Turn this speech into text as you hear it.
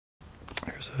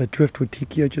There's a driftwood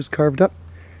tiki I just carved up,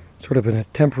 sort of in a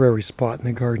temporary spot in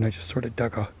the garden. I just sort of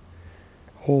dug a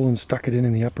hole and stuck it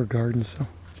in the upper garden. So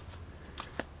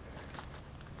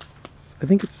I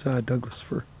think it's Douglas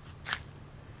fir.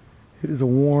 It is a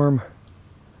warm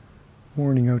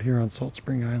morning out here on Salt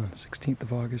Spring Island, 16th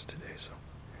of August today. So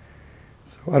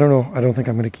I don't know. I don't think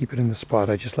I'm going to keep it in the spot.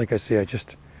 I just, like I say, I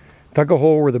just dug a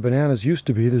hole where the bananas used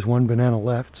to be. There's one banana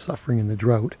left, suffering in the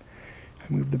drought.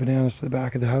 I moved the bananas to the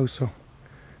back of the house, so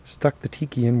stuck the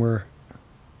tiki in where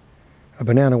a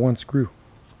banana once grew.